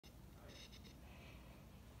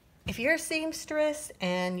If you're a seamstress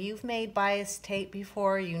and you've made bias tape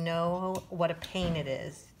before, you know what a pain it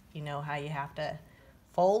is. You know how you have to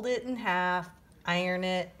fold it in half, iron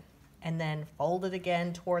it, and then fold it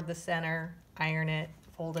again toward the center, iron it,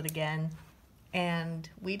 fold it again. And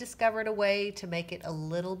we discovered a way to make it a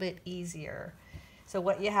little bit easier. So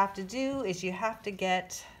what you have to do is you have to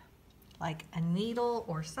get like a needle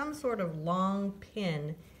or some sort of long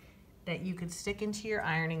pin that you could stick into your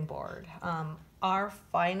ironing board. Our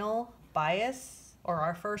final bias, or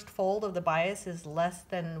our first fold of the bias, is less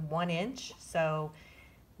than 1 inch, so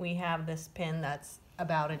we have this pin that's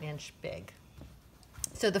about 1 inch big.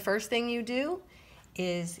 So the first thing you do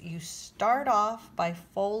is you start off by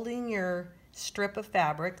folding your strip of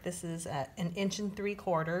fabric. This is 1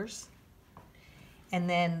 3/4 inches, and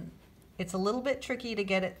then it's a little bit tricky to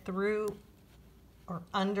get it through or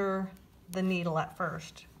under the needle at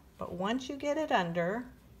first. But once you get it under,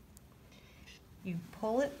 you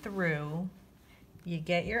pull it through, you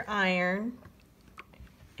get your iron,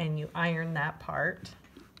 and you iron that part.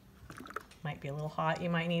 Might be a little hot, you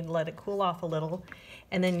might need to let it cool off a little.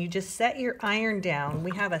 And then you just set your iron down. We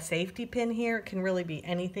have a safety pin here, it can really be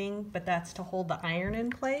anything, but that's to hold the iron in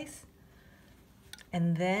place.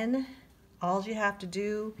 And then all you have to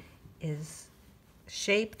do is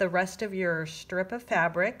shape the rest of your strip of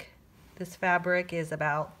fabric. This fabric is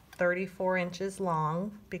about 34 inches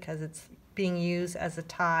long because it's being used as a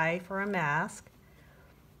tie for a mask.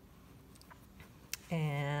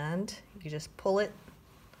 And you just pull it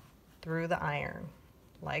through the iron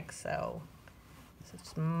like so. So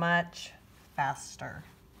it's much faster.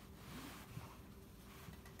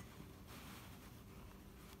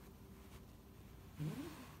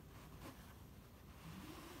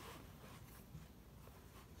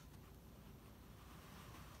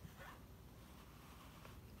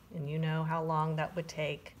 And you know how long that would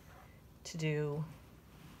take to do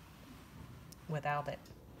without it.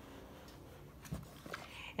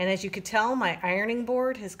 And as you could tell, my ironing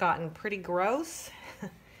board has gotten pretty gross,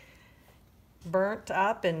 burnt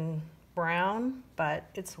up and brown,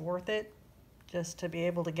 but it's worth it just to be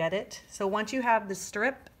able to get it. So once you have the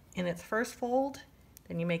strip in its first fold,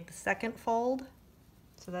 then you make the second fold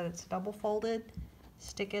so that it's double folded,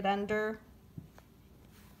 stick it under,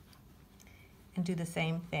 and do the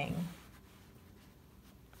same thing.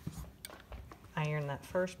 Iron that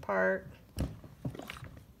first part.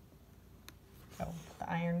 So put the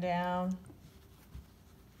iron down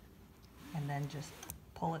and then just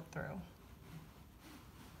pull it through.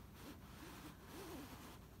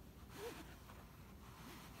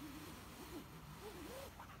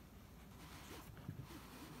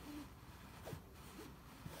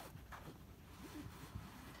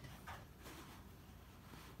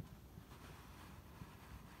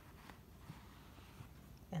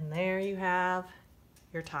 And there you have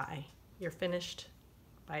your tie, your finished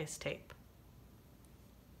bias tape.